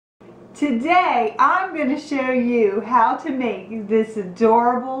Today I'm going to show you how to make this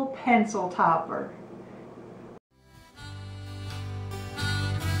adorable pencil topper.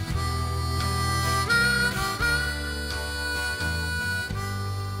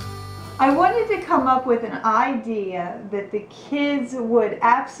 I wanted to come up with an idea that the kids would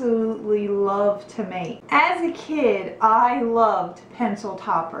absolutely love to make. As a kid, I loved pencil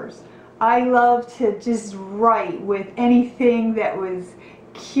toppers. I loved to just write with anything that was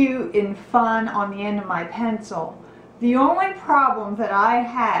cute and fun on the end of my pencil. The only problem that I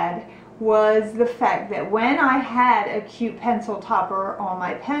had was the fact that when I had a cute pencil topper on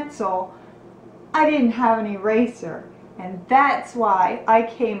my pencil, I didn't have an eraser. And that's why I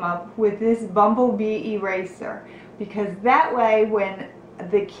came up with this bumblebee eraser, because that way when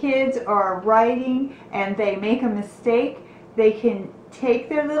the kids are writing and they make a mistake, they can take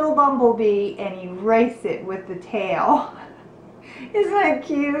their little bumblebee and erase it with the tail. Isn't that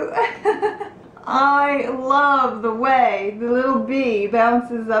cute? I love the way the little bee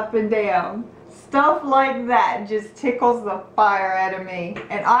bounces up and down. Stuff like that just tickles the fire out of me,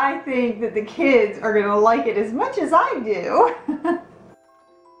 and I think that the kids are going to like it as much as I do.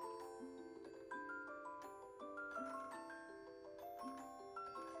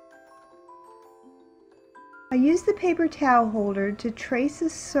 I use the paper towel holder to trace a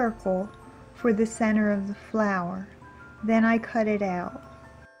circle for the center of the flower. Then I cut it out.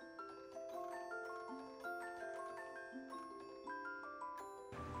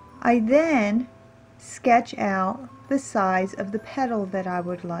 I then sketch out the size of the petal that I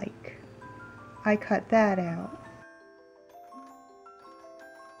would like. I cut that out.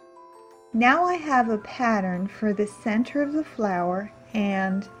 Now I have a pattern for the center of the flower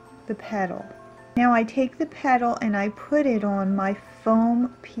and the petal. Now I take the petal and I put it on my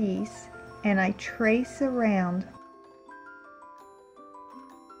foam piece and I trace around.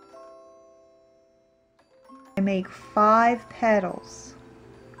 I make 5 petals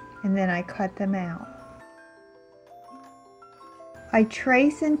and then I cut them out. I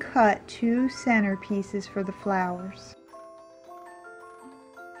trace and cut 2 center pieces for the flowers.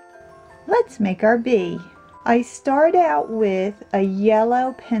 Let's make our bee. I start out with a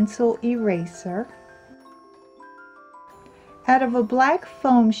yellow pencil eraser. Out of a black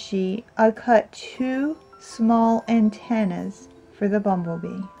foam sheet, I cut 2 small antennas for the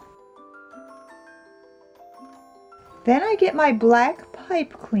bumblebee. Then I get my black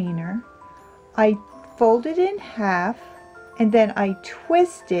pipe cleaner, I fold it in half, and then I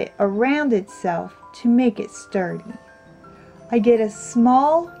twist it around itself to make it sturdy. I get a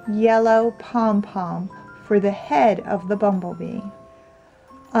small yellow pom-pom for the head of the bumblebee.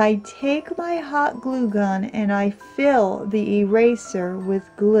 I take my hot glue gun and I fill the eraser with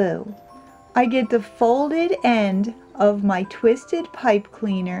glue. I get the folded end of my twisted pipe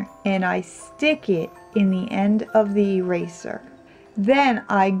cleaner and I stick it in the end of the eraser. Then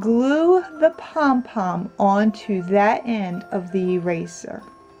I glue the pom-pom onto that end of the eraser.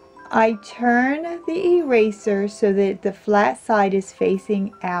 I turn the eraser so that the flat side is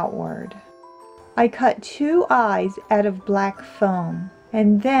facing outward. I cut 2 eyes out of black foam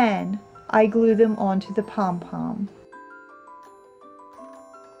and then I glue them onto the pom-pom.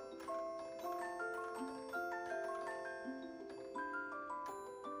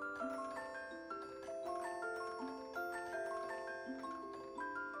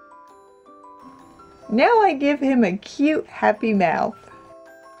 Now I give him a cute, happy mouth.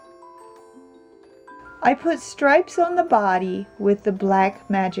 I put stripes on the body with the black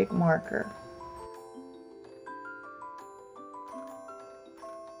magic marker.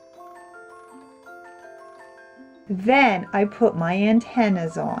 Then I put my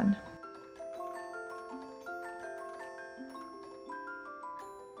antennas on.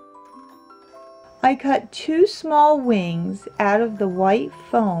 I cut 2 small wings out of the white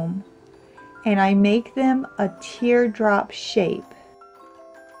foam and I make them a teardrop shape.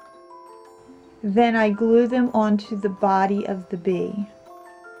 Then I glue them onto the body of the bee.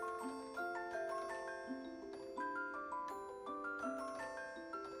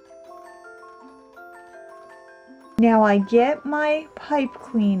 Now I get my pipe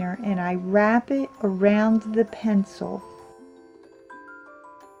cleaner and I wrap it around the pencil.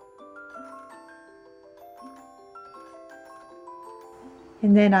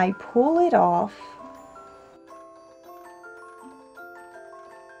 And then I pull it off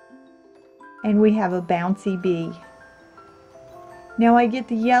and we have a bouncy bee. Now I get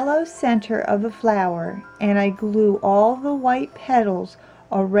the yellow center of the flower and I glue all the white petals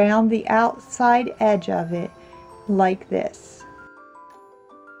around the outside edge of it like this.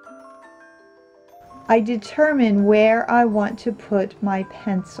 I determine where I want to put my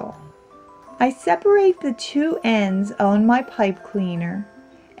pencil. I separate the two ends on my pipe cleaner,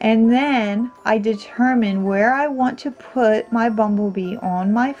 and then I determine where I want to put my bumblebee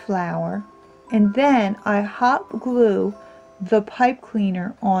on my flower, and then I hot glue the pipe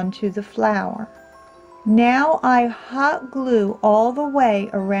cleaner onto the flower. Now I hot glue all the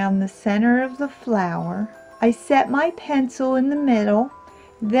way around the center of the flower. I set my pencil in the middle,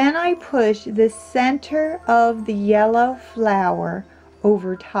 then I push the center of the yellow flower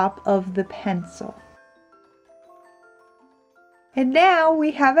over top of the pencil. And now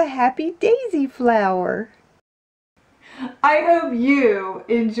we have a happy daisy flower. I hope you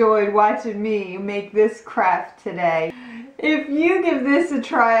enjoyed watching me make this craft today. If you give this a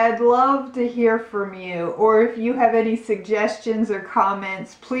try, I'd love to hear from you. Or if you have any suggestions or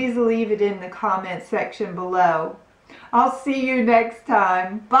comments, please leave it in the comment section below. I'll see you next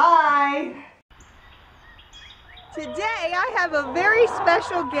time. Bye! Today I have a very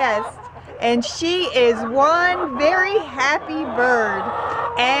special guest, and she is One Very Happy Bird.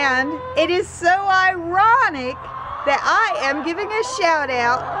 And it is so ironic that I am giving a shout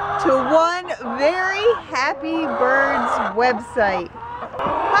out to OneVeryHappyBird's website.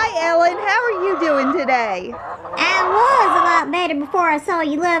 Hi Ellen, how are you doing today? I was a lot better before I saw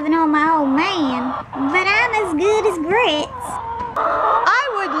you loving on my old man, but I'm as good as grits. I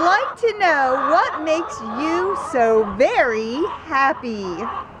would like to know what makes you so very happy.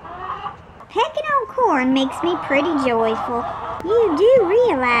 Pecking on corn makes me pretty joyful. You do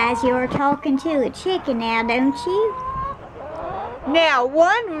realize you're talking to a chicken now, don't you? Now,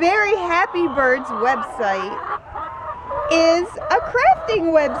 OneVeryHappyBird's website is a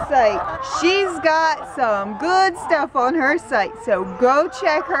crafting website. She's got some good stuff on her site, so go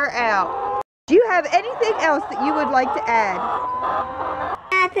check her out. Do you have anything else that you would like to add?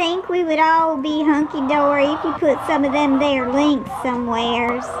 I think we would all be hunky-dory if you put some of them there links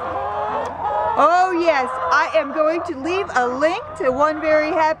somewheres. Oh yes, I am going to leave a link to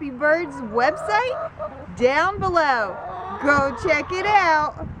OneVeryHappyBird's website down below. Go check it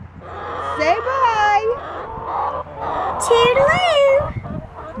out. Say bye.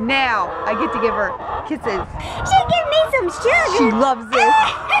 Toodaloo! Now, I get to give her kisses. She give me some sugar. She loves this.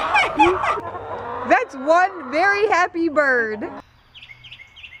 That's One Very Happy Bird.